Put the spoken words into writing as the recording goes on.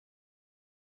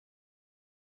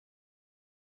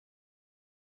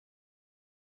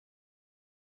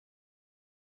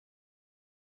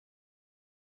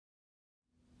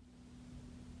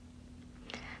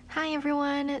Hi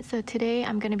everyone! So today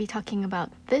I'm going to be talking about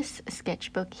this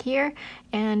sketchbook here,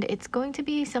 and it's going to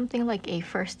be something like a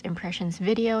first impressions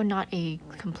video, not a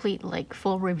complete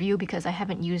full review because I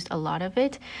haven't used a lot of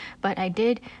it, but I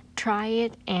did try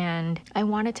it and I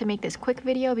wanted to make this quick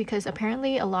video because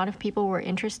apparently a lot of people were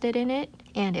interested in it,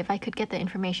 and if I could get the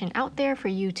information out there for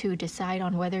you to decide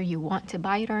on whether you want to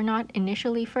buy it or not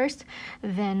initially first,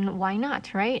 then why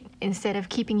not, right? Instead of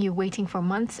keeping you waiting for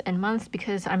months and months,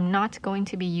 because I'm not going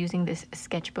to be using this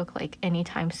sketchbook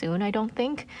anytime soon, I don't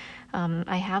think.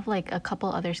 I have a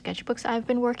couple other sketchbooks I've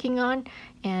been working on,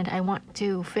 and I want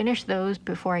to finish those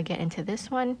before I get into this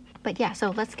one. But yeah,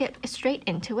 so let's get straight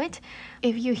into it.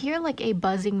 If you hear a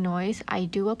buzzing noise, I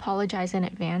do apologize in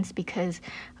advance because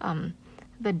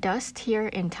the dust here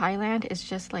in Thailand is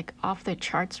just off the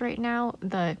charts right now.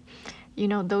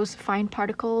 Those fine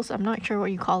particles, I'm not sure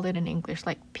what you call it in English,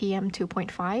 PM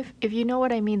 2.5. If you know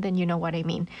what I mean, then you know what I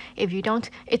mean. If you don't,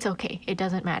 it's okay. It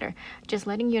doesn't matter. Just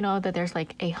letting you know that there's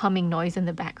a humming noise in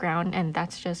the background, and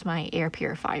that's just my air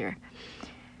purifier.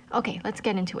 Okay, let's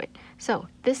get into it. So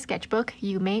this sketchbook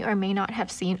you may or may not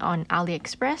have seen on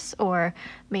AliExpress or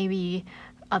maybe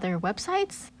other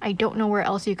websites. I don't know where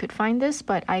else you could find this,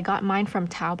 but I got mine from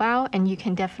Taobao, and you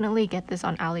can definitely get this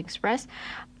on AliExpress.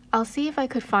 I'll see if I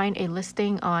could find a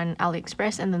listing on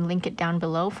AliExpress and then link it down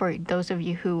below for those of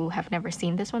you who have never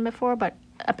seen this one before, but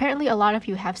apparently a lot of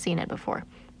you have seen it before.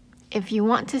 If you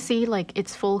want to see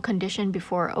its full condition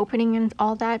before opening and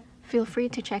all that, feel free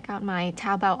to check out my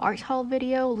Taobao art haul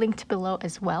video linked below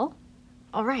as well.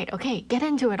 Alright, okay, get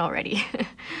into it already.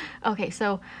 Okay,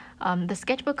 so the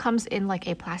sketchbook comes in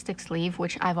a plastic sleeve,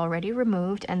 which I've already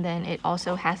removed, and then it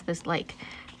also has this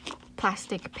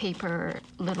plastic paper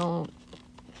little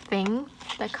thing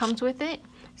that comes with it.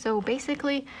 So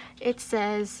basically it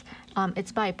says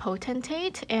it's by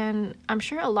Potentate, and I'm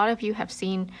sure a lot of you have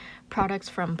seen products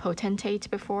from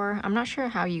Potentate before. I'm not sure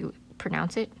how you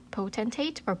pronounce it,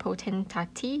 Potentate or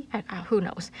Potentate, who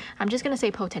knows. I'm just gonna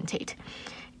say Potentate.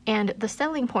 And the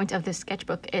selling point of this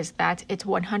sketchbook is that it's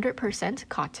 100%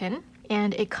 cotton,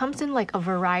 and it comes in a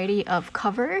variety of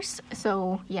covers.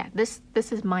 So yeah, this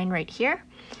is mine right here.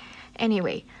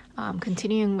 Anyway,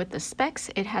 continuing with the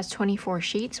specs, it has 24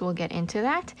 sheets, we'll get into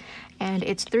that, and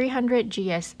it's 300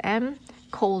 GSM,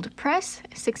 cold press,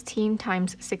 16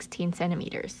 times 16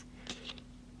 centimeters.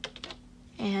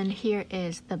 And here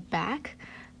is the back.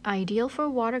 Ideal for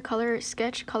watercolor,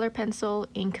 sketch, color pencil,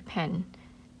 ink pen.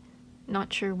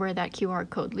 Not sure where that QR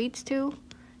code leads to,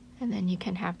 and then you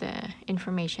can have the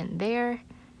information there.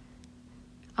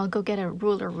 I'll go get a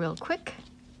ruler real quick.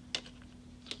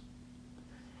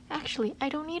 Actually, I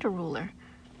don't need a ruler.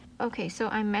 Okay, so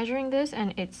I'm measuring this,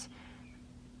 and it's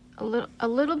a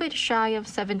little bit shy of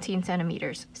 17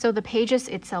 centimeters. So the pages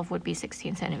itself would be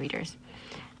 16 centimeters.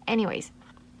 Anyways,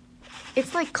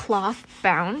 it's cloth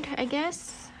bound, I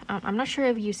guess. I'm not sure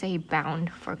if you say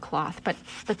bound for cloth, but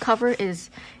the cover is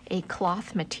a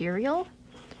cloth material,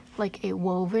 like a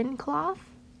woven cloth.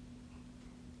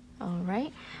 All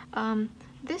right.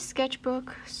 This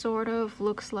sketchbook sort of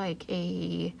looks like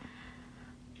a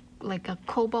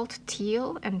cobalt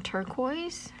teal and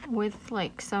turquoise with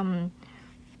some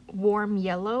warm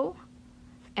yellow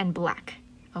and black.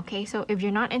 Okay, so if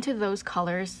you're not into those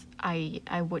colors, I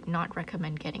would not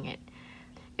recommend getting it.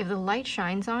 If the light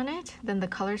shines on it, then the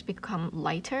colors become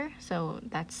lighter, so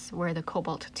that's where the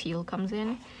cobalt teal comes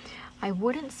in. I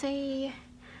wouldn't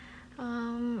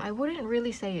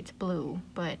really say it's blue,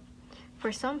 but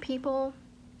for some people,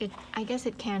 I guess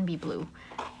it can be blue.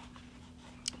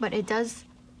 But it does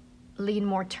lean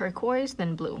more turquoise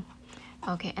than blue.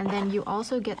 Okay, and then you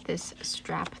also get this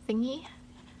strap thingy,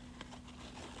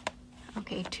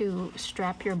 okay, to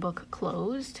strap your book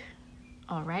closed.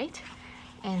 All right,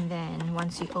 and then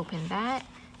once you open that,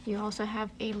 you also have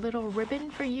a little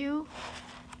ribbon for you,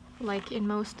 like in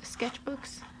most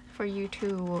sketchbooks, for you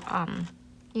to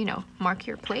mark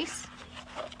your place.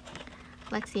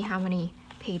 Let's see how many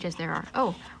pages there are.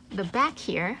 Oh, the back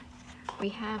here we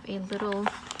have a little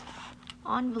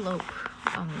envelope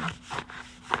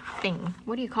thing.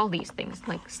 What do you call these things?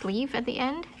 Sleeve at the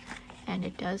end, and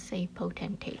it does say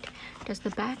Potentate. Does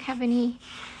the back have any?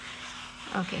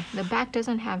 Okay, the back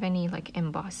doesn't have any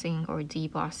embossing or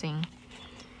debossing.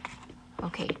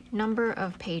 Okay, number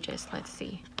of pages, let's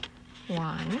see.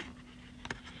 1,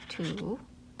 2,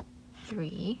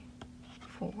 3,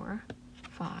 4,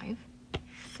 5,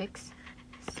 6,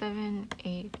 7,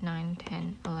 8, 9,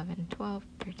 10, 11, 12,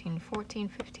 13, 14,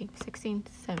 15, 16,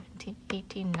 17,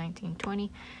 18, 19,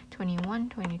 20, 21,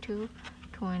 22,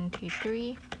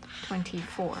 23,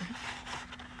 24.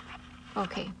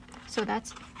 Okay, so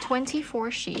that's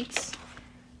 24 sheets.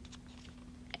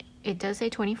 it does say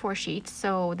 24 sheets,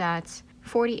 so that's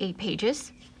 48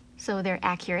 pages. So they're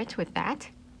accurate with that.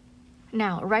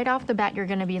 Now, right off the bat, you're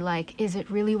gonna be like, is it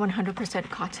really 100%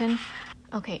 cotton?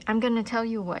 Okay, I'm gonna tell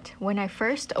you what, when I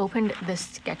first opened this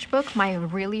sketchbook, my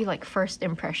really like first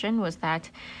impression was that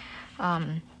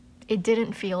it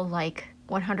didn't feel like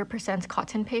 100%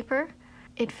 cotton paper.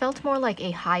 It felt more like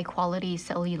a high quality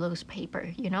cellulose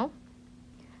paper, you know?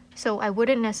 So I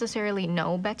wouldn't necessarily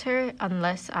know better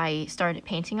unless I started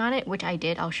painting on it, which I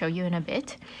did, I'll show you in a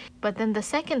bit. But then the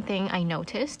second thing I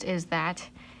noticed is that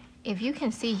if you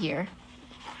can see here,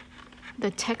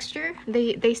 the texture,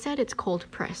 they said it's cold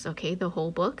press, okay, the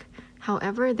whole book.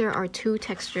 However, there are two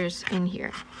textures in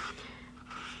here.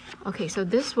 Okay, so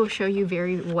this will show you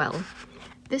very well.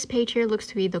 This page here looks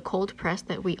to be the cold press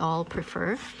that we all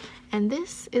prefer. And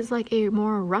this is like a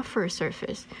more rougher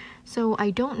surface. So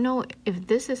I don't know if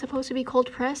this is supposed to be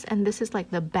cold press and this is like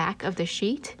the back of the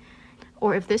sheet,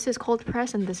 or if this is cold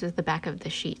press and this is the back of the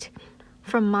sheet.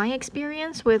 From my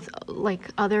experience with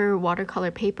like other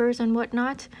watercolor papers and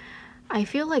whatnot, I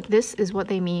feel like this is what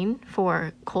they mean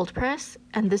for cold press,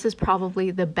 and this is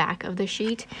probably the back of the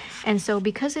sheet. And so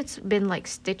because it's been like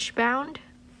stitch bound,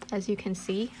 as you can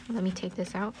see, let me take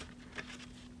this out.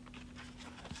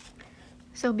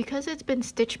 So because it's been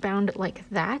stitch bound like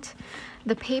that,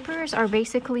 the papers are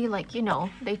basically like, you know,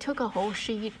 they took a whole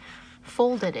sheet,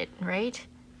 folded it, right?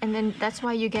 And then that's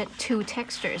why you get two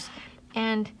textures.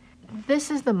 And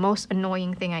this is the most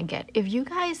annoying thing I get.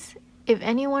 If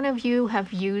any one of you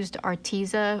have used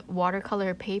Arteza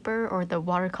watercolor paper or the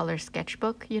watercolor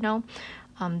sketchbook, you know,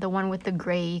 the one with the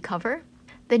gray cover,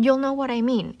 then you'll know what I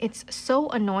mean. It's so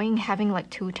annoying having like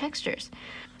two textures.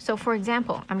 So for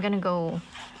example, I'm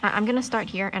gonna start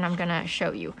here and I'm gonna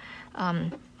show you.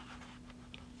 I'm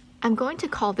going to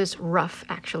call this rough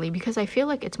actually, because I feel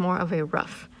like it's more of a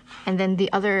rough. And then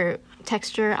the other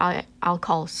texture I'll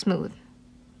call smooth.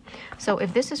 So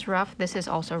if this is rough, this is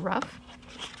also rough.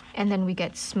 And then we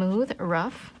get smooth,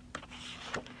 rough,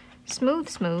 smooth,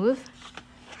 smooth,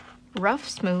 rough,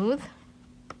 smooth,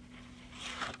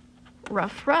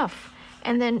 rough, rough.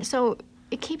 And then so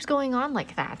it keeps going on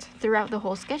like that throughout the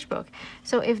whole sketchbook.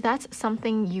 So if that's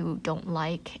something you don't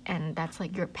like and that's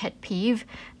like your pet peeve,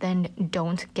 then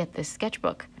don't get this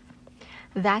sketchbook.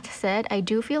 That said, I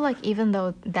do feel like even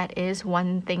though that is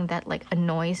one thing that like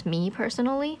annoys me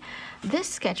personally, this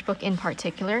sketchbook in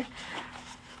particular,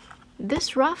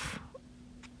 this rough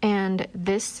and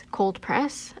this cold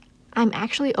press, I'm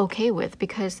actually okay with,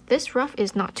 because this rough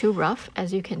is not too rough,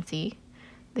 as you can see.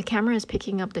 The camera is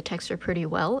picking up the texture pretty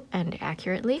well and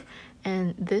accurately,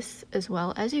 and this as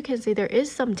well, as you can see, there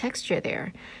is some texture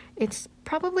there. It's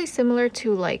probably similar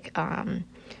to like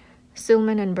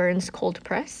Silman and Burns cold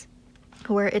press,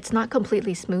 where it's not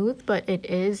completely smooth, but it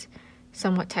is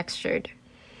somewhat textured.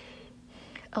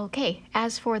 Okay,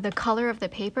 as for the color of the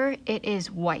paper, it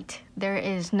is white. There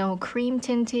is no cream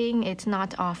tinting, it's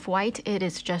not off-white, it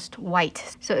is just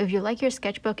white. So if you like your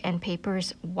sketchbook and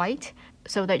papers white,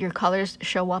 so that your colors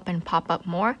show up and pop up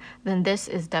more, then this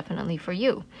is definitely for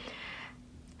you.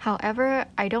 However,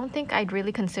 I don't think I'd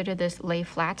really consider this lay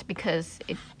flat because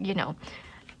it, you know,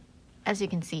 as you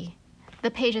can see,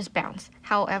 the pages bounce.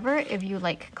 However, if you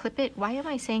like clip it, why am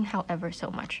I saying however so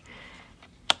much?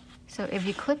 So if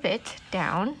you clip it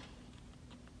down,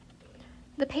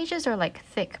 the pages are like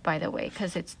thick, by the way,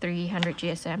 because it's 300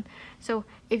 GSM. So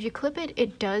if you clip it,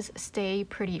 it does stay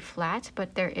pretty flat,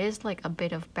 but there is like a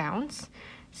bit of bounce.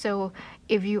 So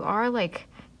if you are like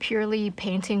purely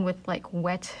painting with like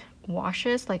wet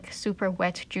washes, like super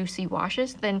wet, juicy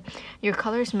washes, then your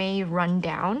colors may run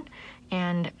down,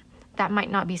 and that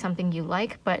might not be something you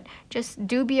like, but just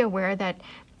do be aware that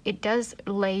it does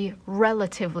lay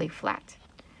relatively flat.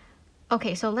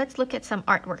 Okay, so let's look at some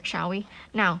artwork, shall we?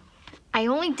 Now, I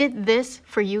only did this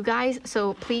for you guys,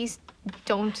 so please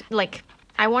don't, like,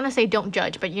 I want to say don't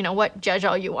judge, but you know what? Judge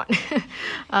all you want.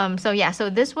 So yeah, so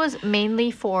this was mainly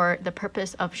for the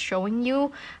purpose of showing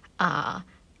you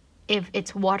if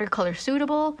it's watercolor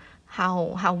suitable,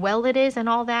 how well it is and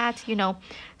all that, you know.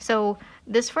 So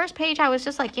this first page, I was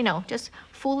just like, you know, just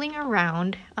fooling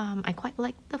around. I quite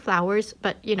like the flowers,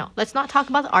 but you know, let's not talk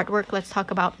about the artwork. Let's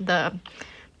talk about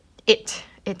its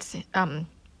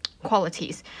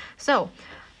qualities. So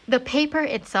the paper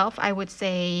itself, I would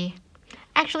say,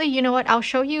 actually, you know what, I'll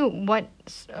show you what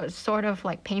sort of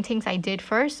like paintings I did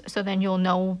first, so then you'll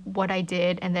know what I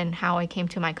did and then how I came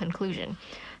to my conclusion.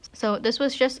 So this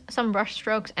was just some brush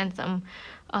strokes and some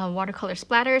watercolor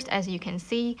splatters, as you can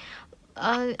see.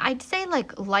 I'd say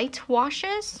like light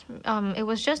washes. It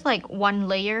was just like one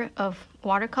layer of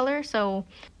watercolor, so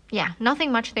yeah,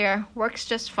 nothing much there, works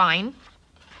just fine.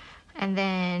 And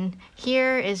then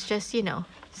here is just, you know,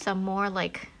 some more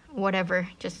like whatever,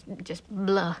 just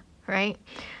blah, right?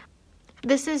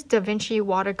 This is Da Vinci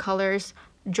Watercolors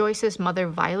Joyce's Mother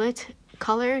Violet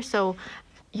color. So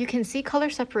you can see color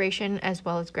separation as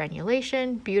well as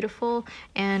granulation, beautiful.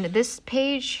 And this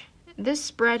page, this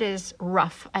spread is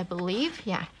rough, I believe.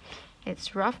 Yeah,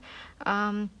 it's rough.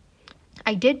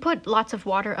 I did put lots of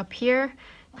water up here.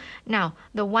 Now,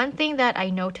 the one thing that I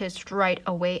noticed right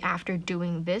away after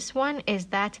doing this one is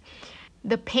that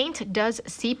the paint does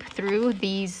seep through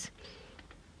these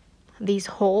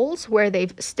holes where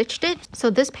they've stitched it. So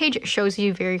this page shows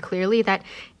you very clearly that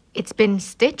it's been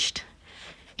stitched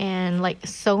and like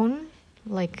sewn,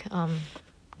 like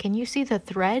can you see the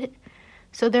thread?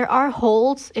 So there are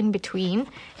holes in between,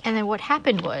 and then what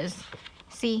happened was,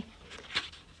 see,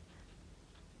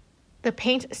 the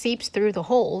paint seeps through the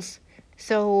holes.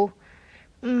 So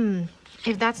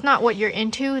if that's not what you're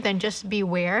into, then just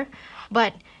beware.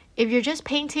 But if you're just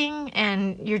painting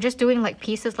and you're just doing like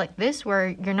pieces like this where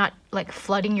you're not like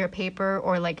flooding your paper,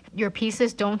 or like your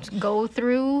pieces don't go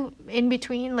through in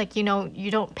between, like, you know,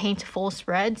 you don't paint full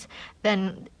spreads,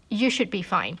 then you should be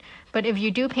fine. But if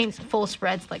you do paint full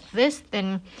spreads like this,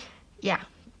 then yeah,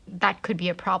 that could be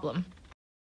a problem.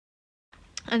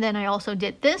 And then I also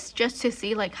did this just to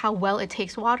see like how well it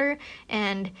takes water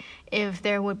and if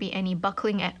there would be any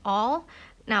buckling at all.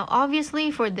 Now,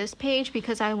 obviously for this page,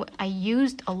 because I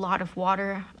used a lot of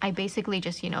water, I basically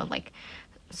just, you know, like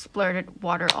splurted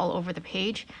water all over the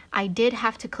page. I did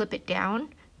have to clip it down,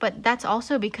 but that's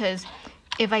also because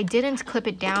if I didn't clip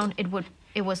it down, it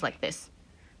was like this,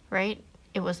 right?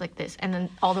 It was like this, and then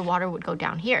all the water would go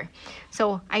down here.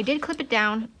 So I did clip it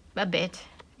down a bit,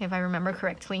 if I remember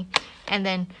correctly, and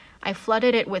then I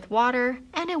flooded it with water,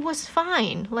 and it was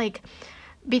fine. Like,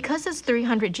 because it's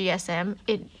 300 GSM,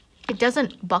 it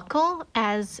doesn't buckle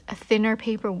as a thinner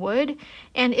paper would.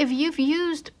 And if you've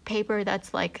used paper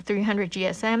that's like 300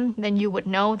 GSM, then you would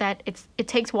know that it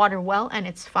takes water well and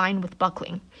it's fine with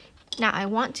buckling. Now I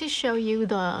want to show you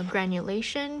the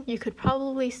granulation. You could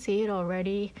probably see it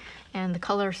already, and the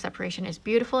color separation is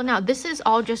beautiful. Now this is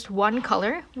all just one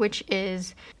color, which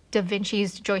is Da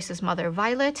Vinci's Joyce's Mother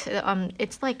Violet.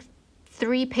 It's like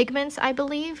 3 pigments, I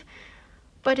believe,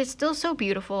 but it's still so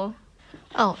beautiful.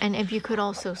 Oh, and if you could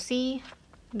also see,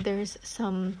 there's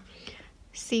some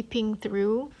seeping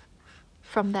through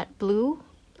from that blue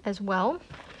as well.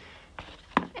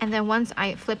 And then once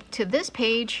I flip to this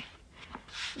page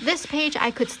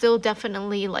I could still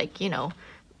definitely, like, you know,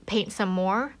 paint some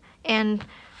more, and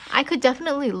I could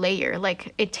definitely layer.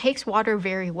 Like, it takes water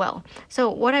very well. So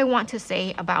what I want to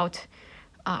say about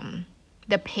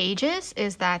the pages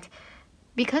is that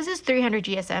because it's 300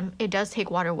 GSM, it does take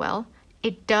water well.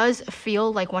 It does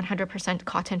feel like 100%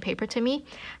 cotton paper to me.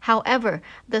 However,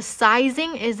 the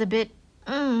sizing is a bit...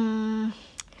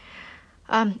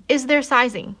 is there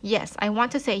sizing? Yes, I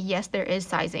want to say yes, there is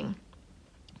sizing.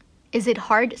 Is it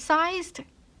hard sized?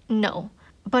 No.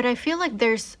 But I feel like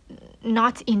there's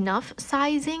not enough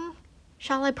sizing.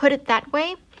 Shall I put it that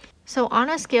way? So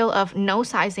on a scale of no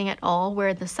sizing at all,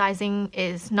 where the sizing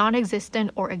is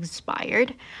non-existent or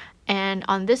expired, and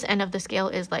on this end of the scale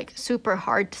is like super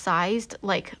hard sized,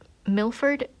 like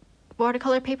Milford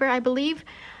watercolor paper, I believe.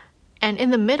 And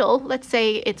in the middle, let's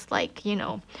say it's like, you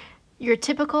know, your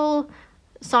typical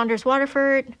Saunders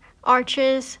Waterford,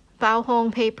 Arches,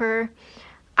 Bauhong paper.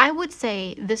 I would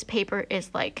say this paper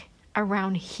is like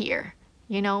around here,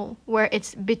 you know, where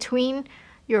it's between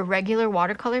your regular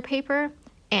watercolor paper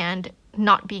and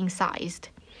not being sized.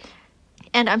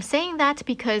 And I'm saying that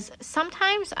because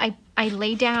sometimes I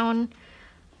lay down...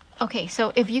 Okay,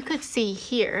 so if you could see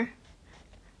here,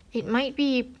 it might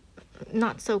be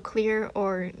not so clear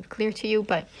or clear to you,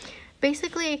 but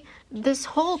basically this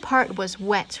whole part was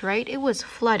wet, right? It was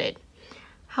flooded.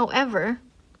 However,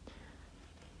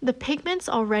 the pigment's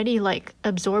already like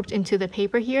absorbed into the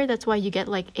paper here. That's why you get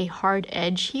like a hard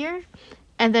edge here.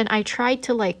 And then I tried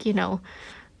to, like, you know,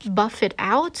 buff it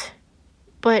out,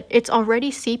 but it's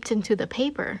already seeped into the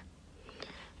paper.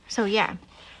 So yeah.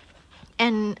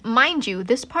 And mind you,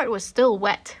 this part was still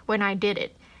wet when I did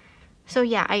it. So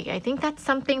yeah, I think that's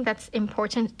something that's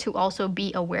important to also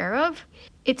be aware of.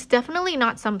 It's definitely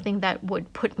not something that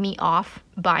would put me off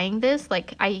buying this.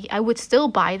 Like, I would still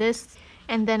buy this.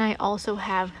 And then I also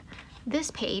have this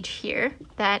page here,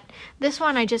 that this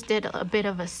one I just did a bit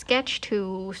of a sketch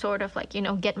to sort of, like, you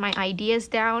know, get my ideas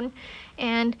down,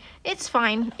 and it's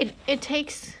fine. It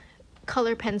takes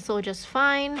color pencil just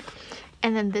fine.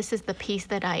 And then this is the piece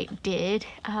that I did.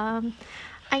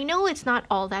 I know it's not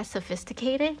all that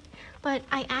sophisticated, but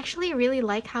I actually really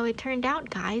like how it turned out,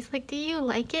 guys. Like, do you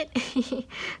like it?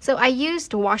 So I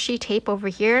used washi tape over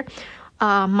here.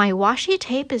 My washi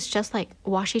tape is just like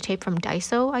washi tape from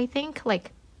Daiso, I think.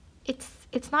 Like,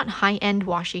 it's not high-end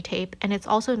washi tape, and it's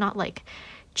also not like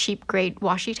cheap grade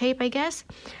washi tape, I guess.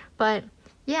 But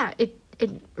yeah, it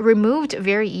removed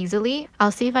very easily.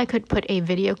 I'll see if I could put a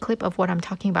video clip of what I'm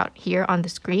talking about here on the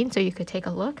screen so you could take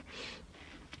a look.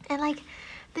 And like,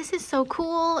 this is so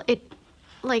cool. It,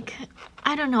 like,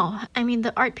 I don't know. I mean,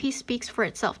 the art piece speaks for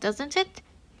itself, doesn't it?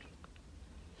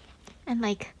 And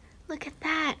like, look at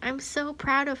that. I'm so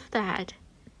proud of that.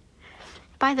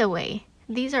 By the way,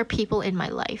 these are people in my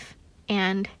life,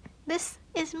 and this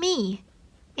is me.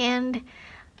 And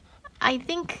I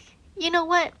think, you know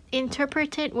what?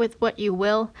 Interpret it with what you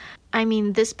will. I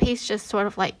mean, this piece just sort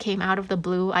of like came out of the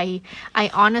blue. I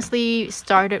honestly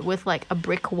started with like a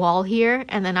brick wall here,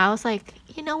 and then I was like,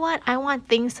 you know what? I want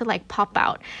things to like pop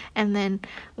out. And then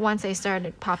once they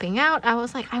started popping out, I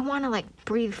was like, I want to like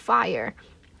breathe fire.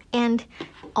 And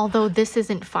although this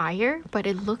isn't fire, but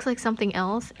it looks like something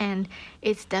else, and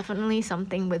it's definitely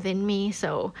something within me.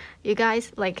 So you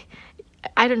guys, like,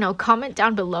 I don't know, comment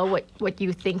down below what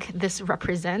you think this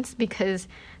represents, because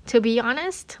to be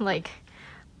honest, like,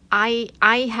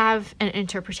 I have an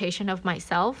interpretation of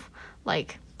myself,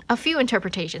 like a few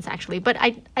interpretations actually, but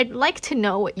I'd like to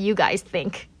know what you guys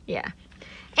think. Yeah.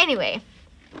 Anyway,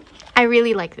 I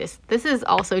really like this. This is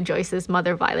also Joyce's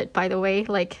Mother Violet, by the way.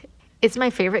 Like, it's my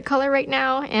favorite color right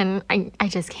now, and I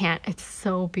just can't. It's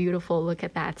so beautiful. Look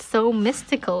at that. So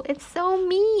mystical. It's so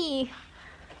me.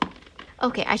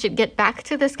 Okay, I should get back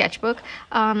to the sketchbook.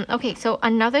 Okay, so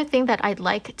another thing that I'd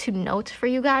like to note for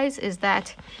you guys is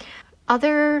that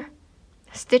other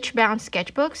stitch-bound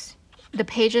sketchbooks, the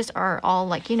pages are all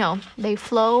like, you know, they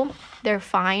flow, they're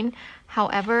fine.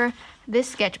 However, this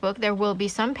sketchbook, there will be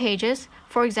some pages,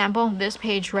 for example, this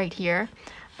page right here,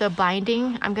 the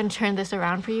binding, I'm going to turn this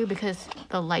around for you because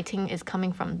the lighting is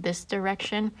coming from this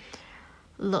direction.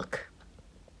 Look.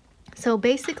 So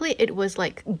basically it was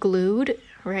like glued,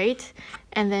 right?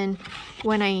 And then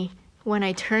when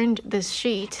I turned this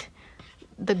sheet,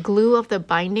 the glue of the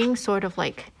binding sort of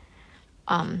like,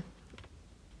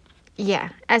 yeah,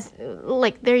 as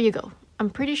like, there you go. I'm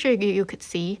pretty sure you could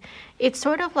see. It's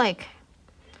sort of like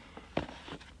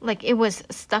it was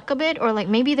stuck a bit, or like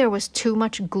maybe there was too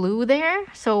much glue there.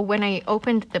 So when I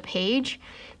opened the page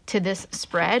to this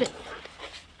spread,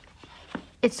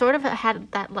 it sort of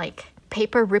had that like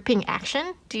paper ripping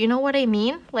action. Do you know what I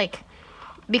mean? Like,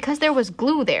 because there was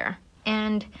glue there,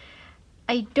 and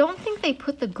I don't think they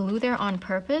put the glue there on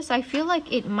purpose. I feel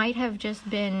like it might have just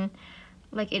been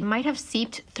like, it might have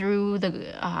seeped through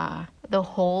the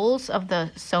holes of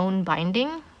the sewn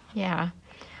binding. Yeah.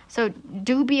 So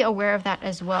do be aware of that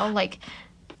as well. Like,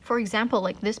 for example,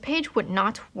 like this page would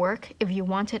not work if you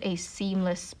wanted a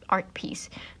seamless art piece,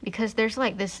 because there's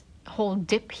like this whole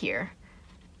dip here.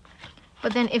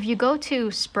 But then if you go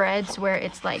to spreads where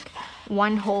it's like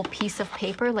one whole piece of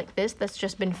paper like this that's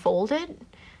just been folded,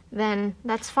 then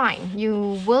that's fine.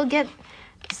 You will get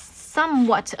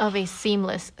somewhat of a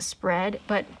seamless spread,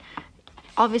 but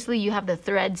obviously you have the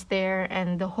threads there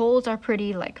and the holes are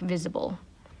pretty like visible.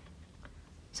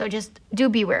 So just do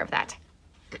beware of that.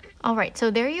 All right,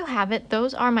 so there you have it.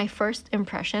 Those are my first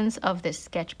impressions of this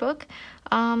sketchbook.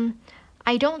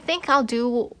 I don't think I'll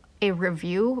do a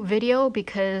review video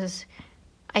because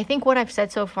I think what I've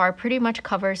said so far pretty much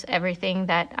covers everything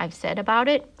that I've said about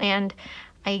it, and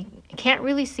I can't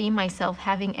really see myself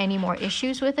having any more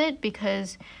issues with it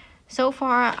because so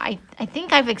far I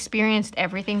think I've experienced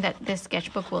everything that this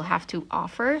sketchbook will have to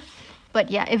offer. But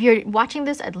yeah, if you're watching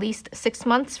this at least 6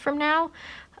 months from now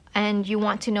and you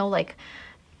want to know, like,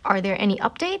 are there any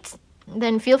updates,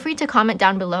 then feel free to comment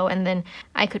down below, and then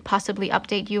I could possibly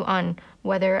update you on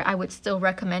whether I would still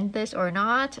recommend this or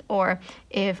not, or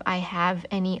if I have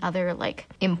any other like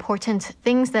important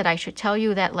things that I should tell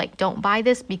you that like, don't buy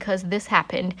this because this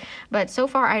happened. But so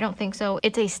far I don't think so.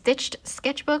 It's a stitched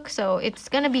sketchbook, so it's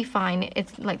gonna be fine.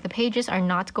 It's like the pages are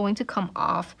not going to come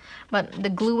off, but the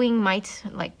gluing might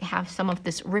like have some of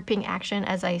this ripping action,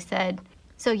 as I said.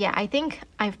 So yeah, I think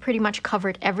I've pretty much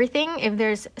covered everything. If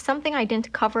there's something I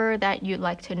didn't cover that you'd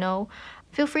like to know,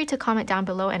 feel free to comment down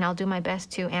below and I'll do my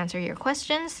best to answer your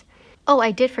questions. Oh,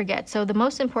 I did forget. So the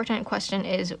most important question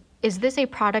is this a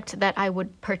product that I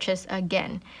would purchase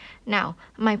again? Now,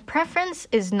 my preference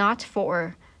is not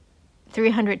for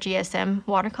 300 GSM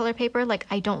watercolor paper. Like,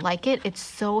 I don't like it. It's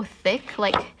so thick.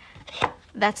 Like,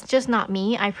 that's just not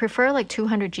me. I prefer like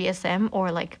 200 GSM or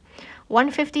like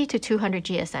 150 to 200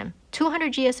 GSM.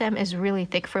 200 GSM is really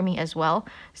thick for me as well.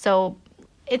 So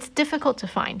it's difficult to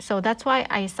find. So that's why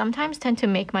I sometimes tend to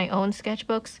make my own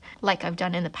sketchbooks like I've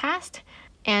done in the past.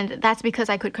 And that's because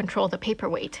I could control the paper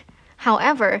weight.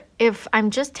 However, if I'm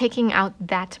just taking out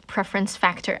that preference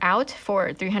factor out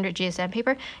for 300 GSM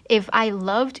paper, if I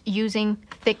loved using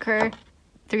thicker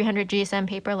 300 GSM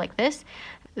paper like this,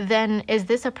 then is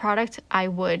this a product I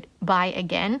would buy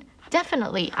again?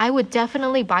 Definitely. I would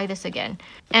definitely buy this again.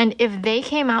 And if they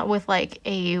came out with like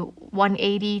a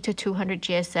 180 to 200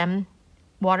 GSM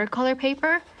watercolor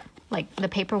paper, like the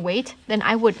paper weight, then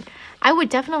I would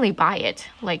definitely buy it.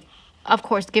 Like, of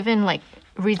course, given like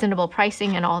reasonable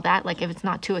pricing and all that, like if it's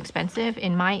not too expensive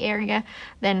in my area,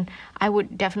 then I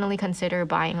would definitely consider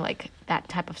buying like that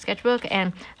type of sketchbook.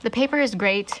 And the paper is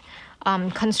great.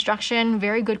 Construction,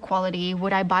 very good quality.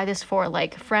 Would I buy this for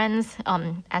like friends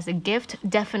as a gift?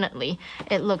 Definitely.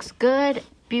 It looks good,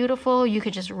 beautiful. You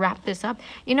could just wrap this up.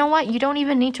 You know what? You don't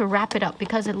even need to wrap it up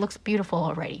because it looks beautiful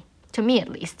already. To me, at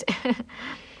least.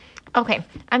 Okay,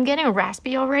 I'm getting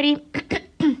raspy already.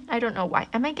 I don't know why.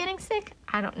 Am I getting sick?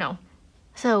 I don't know.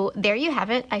 So there you have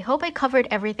it. I hope I covered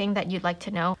everything that you'd like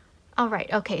to know.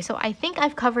 Alright, okay, so I think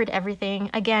I've covered everything.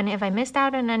 Again, if I missed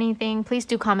out on anything, please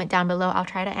do comment down below. I'll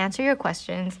try to answer your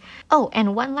questions. Oh,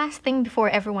 and one last thing before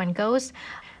everyone goes.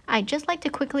 I'd just like to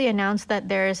quickly announce that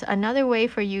there's another way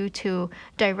for you to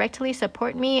directly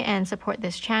support me and support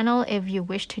this channel if you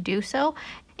wish to do so.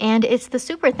 And it's the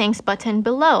super thanks button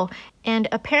below. And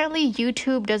apparently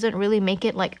YouTube doesn't really make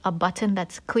it like a button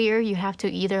that's clear. You have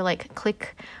to either like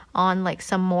click on like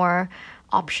some more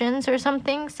options or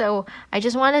something. So I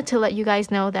just wanted to let you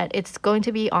guys know that it's going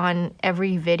to be on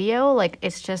every video. Like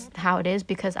it's just how it is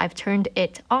because I've turned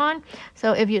it on.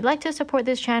 So if you'd like to support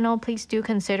this channel, please do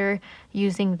consider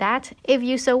using that if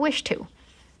you so wish to.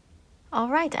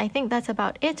 Alright, I think that's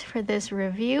about it for this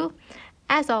review.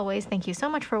 As always, thank you so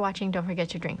much for watching. Don't forget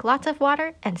to drink lots of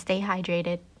water and stay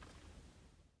hydrated.